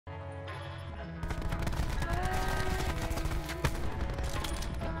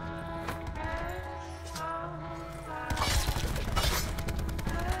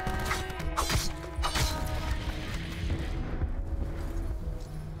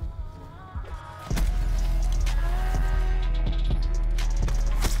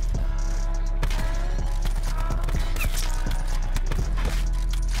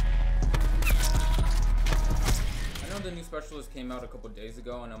came out a couple days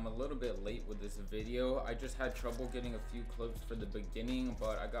ago, and I'm a little bit late with this video. I just had trouble getting a few clips for the beginning,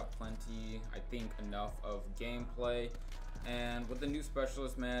 but I got plenty, I think enough of gameplay. And with the new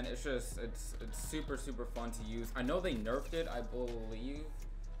specialist, man, it's super fun to use. I know they nerfed it. I believe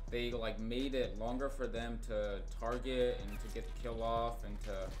they like made it longer for them to target and to get the kill off and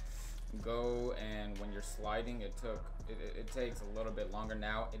to go, and when you're sliding it takes a little bit longer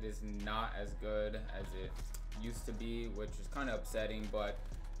now. It is not as good as it used to be, which is kind of upsetting, but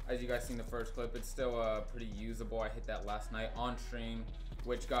as you guys seen the first clip, it's still pretty usable. I hit that last night on stream,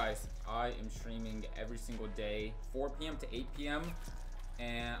 which guys, I am streaming every single day 4 p.m. to 8 p.m.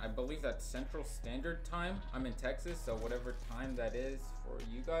 and I believe that's Central Standard Time. I'm in Texas, so whatever time that is for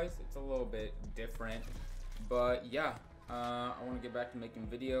you guys, it's a little bit different. But yeah, I want to get back to making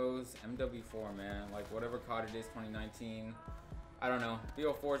videos. MW4, man, like whatever COD it is, 2019. I don't know.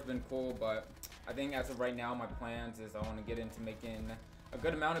 Bo4 has been cool, but I think as of right now, my plans is I want to get into making a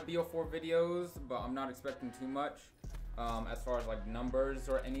good amount of Bo4 videos, but I'm not expecting too much as far as like numbers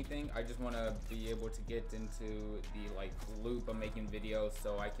or anything. I just want to be able to get into the like loop of making videos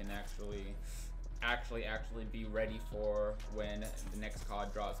so I can actually be ready for when the next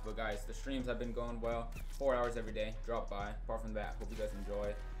COD drops. But guys, the streams have been going well. 4 hours every day. Drop by. Apart from that, hope you guys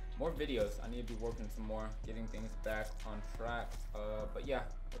enjoy. More videos. I need to be working some more, getting things back on track. But yeah,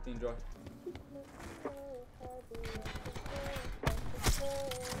 hope you enjoy.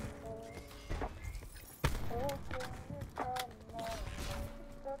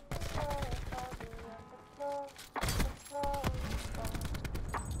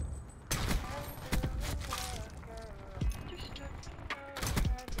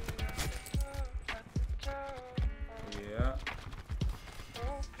 Yeah.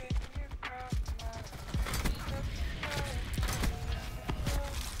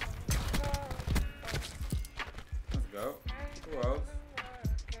 Let's go. Who else?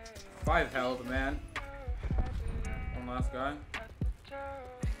 5 health, man. One last guy.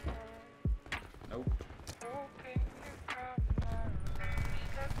 Nope.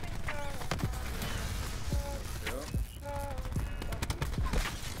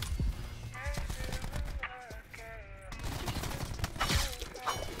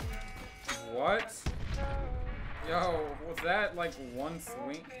 What? Yo, was that like one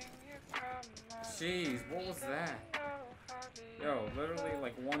swing? Jeez, what was that? Yo, literally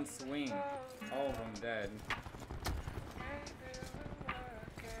like one swing. All of them dead.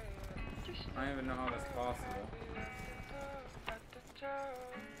 I don't even know how that's possible.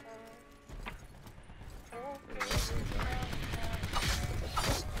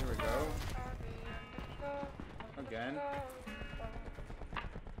 Here we go. Again.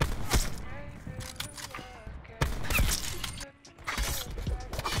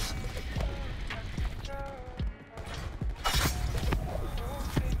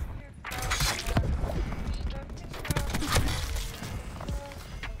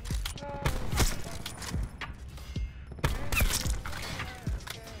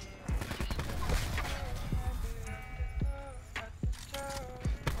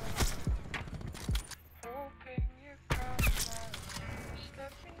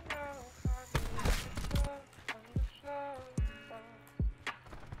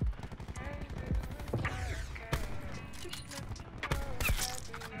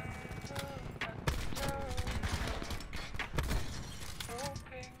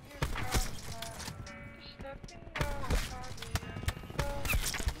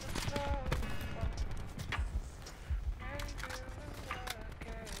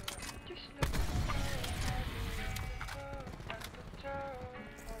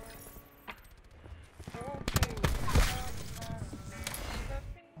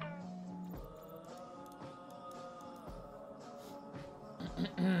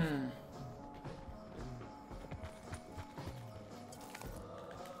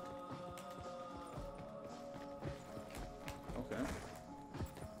 Okay.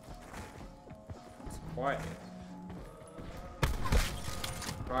 It's quiet.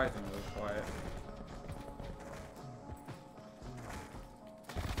 Surprisingly quiet.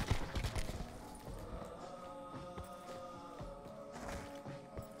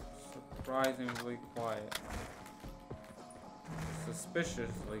 Surprisingly quiet.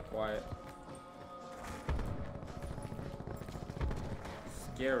 Suspiciously quiet.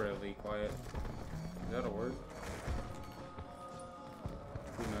 Scarily quiet. Is that a word?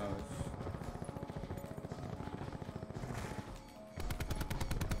 Who knows?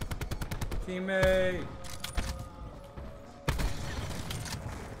 Teammate!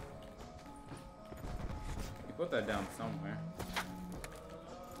 You put that down somewhere.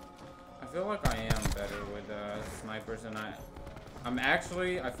 I feel like I am better with snipers than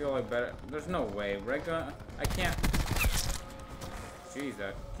I feel like better. There's no way. Red gun, I can't. Jeez,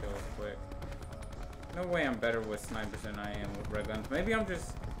 that kills quick. No way I'm better with snipers than I am with red guns. Maybe I'm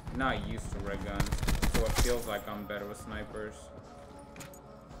just not used to red guns, so it feels like I'm better with snipers.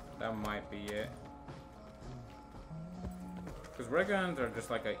 That might be it. Because red guns are just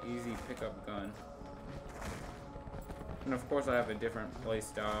like an easy pickup gun. And of course I have a different play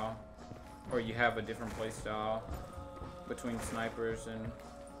style. Or you have a different play style between snipers and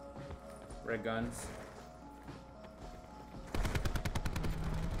red guns.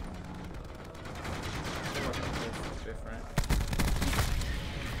 Different.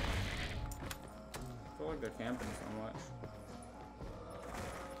 I feel like they're camping so much.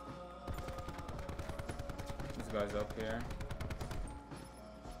 This guy's up here.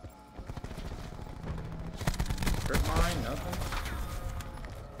 Trip mine? Nothing?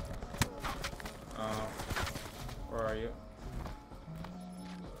 Where are you?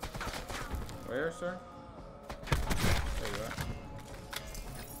 Where, sir? There you are.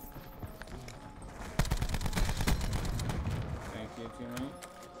 Thank you, teammate.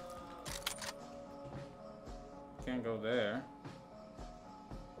 Can't go there.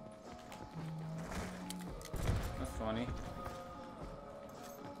 That's funny.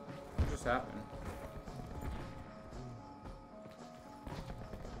 What just happened?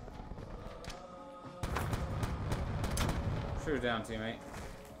 Shoot her down, teammate.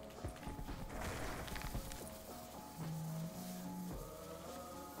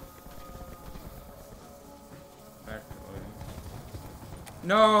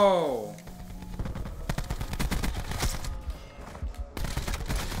 No!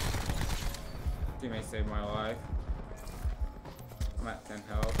 Teammate saved my life. I'm at 10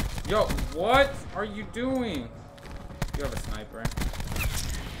 health. Yo, what are you doing? You have a sniper.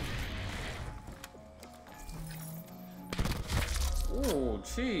 Ooh,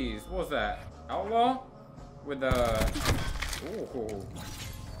 jeez. What was that? Outlaw? With ooh.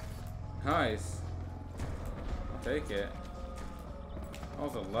 Nice. I'll take it.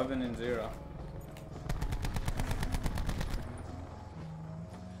 That was 11-0.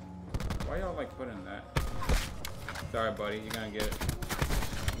 Why y'all like putting that? Sorry, buddy. You're gonna get it.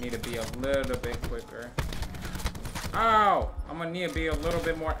 You need to be a little bit quicker. Ow! I'm gonna need to be a little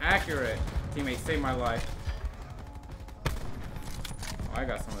bit more accurate. Teammate, save my life. Oh, I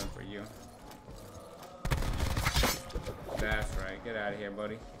got something for you. That's right. Get out of here,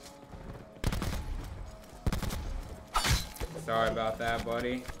 buddy. Sorry about that,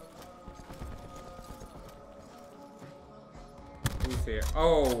 buddy. Who's here?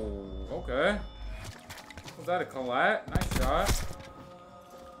 Oh, okay. Was that a collat? Nice shot.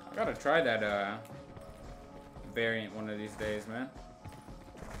 I gotta try that variant one of these days, man.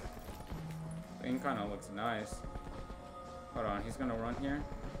 Thing kind of looks nice. Hold on, he's gonna run here.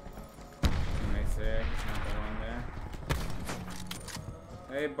 Teammates there. He's not gonna run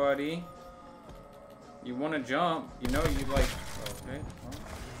there. Hey, buddy. You want to jump? You know you like. Okay. Well.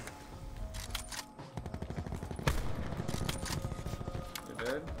 You're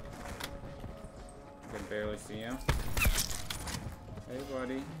dead. I can barely see him. Hey,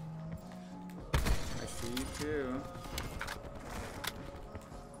 buddy. I see you too.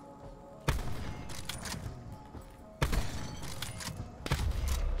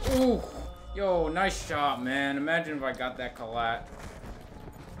 Ooh, yo, nice shot, man. Imagine if I got that collat.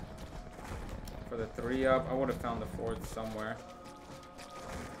 For the 3-up, I would have found the 4th somewhere.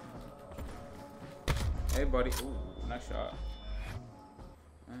 Hey, buddy. Ooh, nice shot.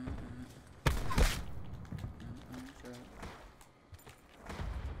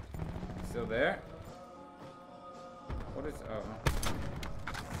 Still there? What is... Oh.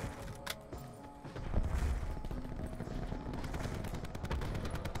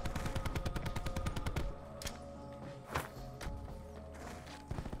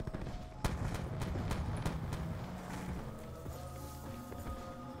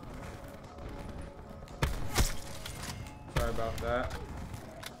 About that.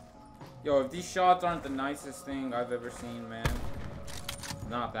 Yo, if these shots aren't the nicest thing I've ever seen, man.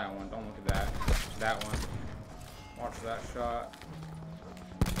 Not that one. Don't look at that. That one. Watch that shot.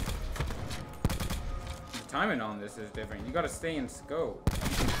 The timing on this is different. You gotta stay in scope.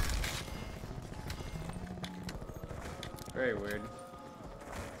 Very weird.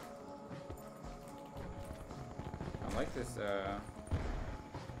 I like this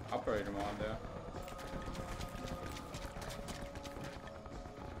operator mod though.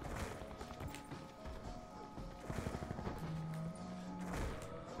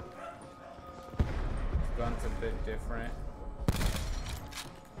 Gun's a bit different.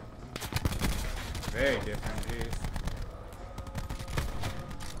 Very different, jeez.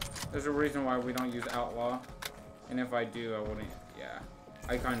 There's a reason why we don't use outlaw. And if I do, I wouldn't. Yeah.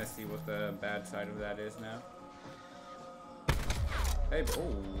 I kind of see what the bad side of that is now. Hey,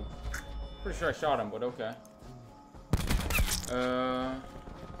 oh. Pretty sure I shot him, but okay. I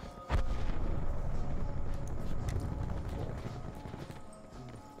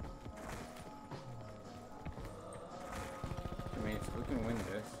mean, we can win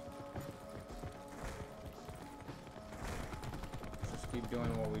this. Just keep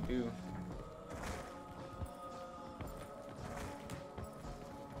doing what we do.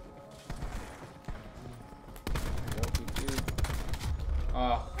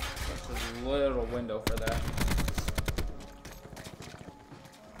 Oh, such a little window for that.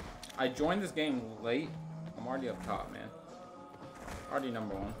 I joined this game late. I'm already up top, man. Already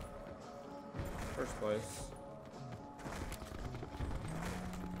number 1. First place.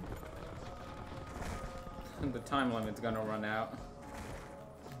 The time limit's gonna run out.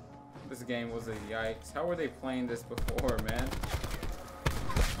 This game was a yikes. How were they playing this before, man?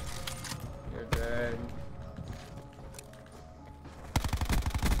 You're dead.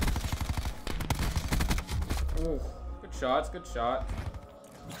 Ooh, good shots, good shot.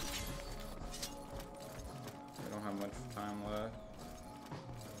 We don't have much time left.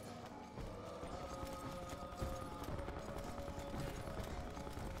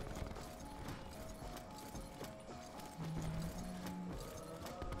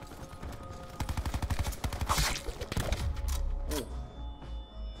 Ooh,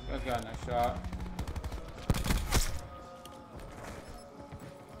 that got a nice shot.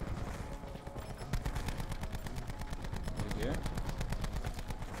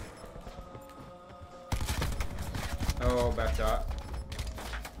 Oh, back shot.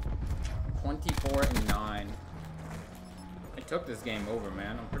 24-9. I took this game over,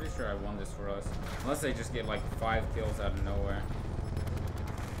 man. I'm pretty sure I won this for us. Unless they just get like 5 kills out of nowhere.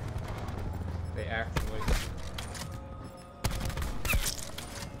 They actually...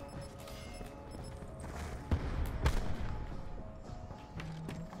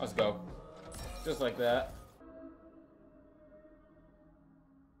 Let's go. Just like that.